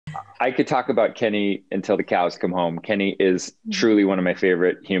I could talk about Kenny until the cows come home. Kenny is truly one of my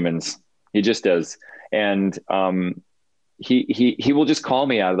favorite humans. He just is. And he will just call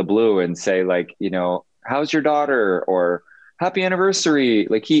me out of the blue and say, like, how's your daughter, or happy anniversary.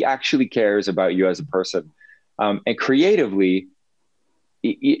 Like, he actually cares about you as a person. And creatively,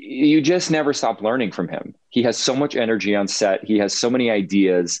 you just never stop learning from him. He has so much energy on set. He has so many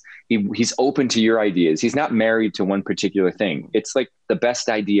ideas. He's open to your ideas. He's not married to one particular thing. It's like the best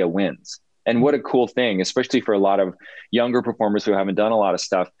idea wins. And what a cool thing, especially for a lot of younger performers who haven't done a lot of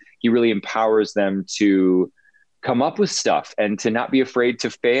stuff. He really empowers them to come up with stuff and to not be afraid to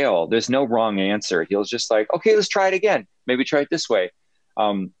fail. There's no wrong answer. He'll just like, okay, let's try it again. Maybe try it this way.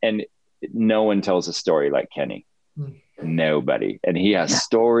 And no one tells a story like Kenny. Nobody. And he has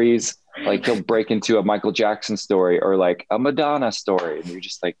stories, like he'll break into a Michael Jackson story or like a Madonna story. And you're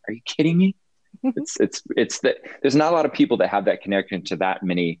just like, are you kidding me? It's that there's not a lot of people that have that connection to that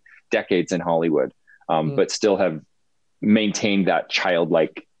many decades in Hollywood, but still have maintained that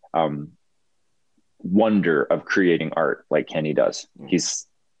childlike wonder of creating art like Kenny does. He's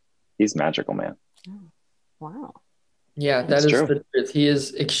magical, man. Oh, wow. Yeah, that is true. the truth. He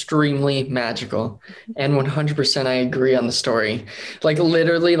is extremely magical. And 100% I agree on the story. Like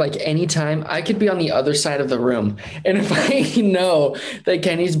literally, like anytime I could be on the other side of the room. And if I know that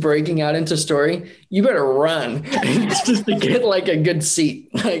Kenny's breaking out into story, you better run just to get like a good seat.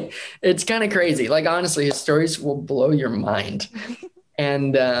 Like it's kind of crazy. Like honestly, his stories will blow your mind.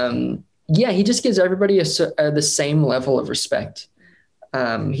 And yeah, he just gives everybody the same level of respect.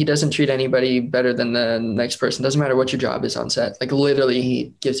 He doesn't treat anybody better than the next person. Doesn't matter what your job is on set. Like literally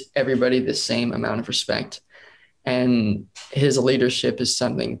he gives everybody the same amount of respect, and his leadership is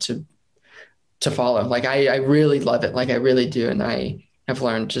something to follow. Like I really love it. Like I really do. And I have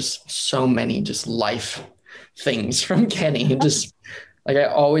learned just so many just life things from Kenny. And just like, I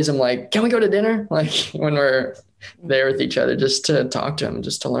always am like, can we go to dinner? Like when we're there with each other, just to talk to him,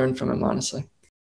 just to learn from him, honestly.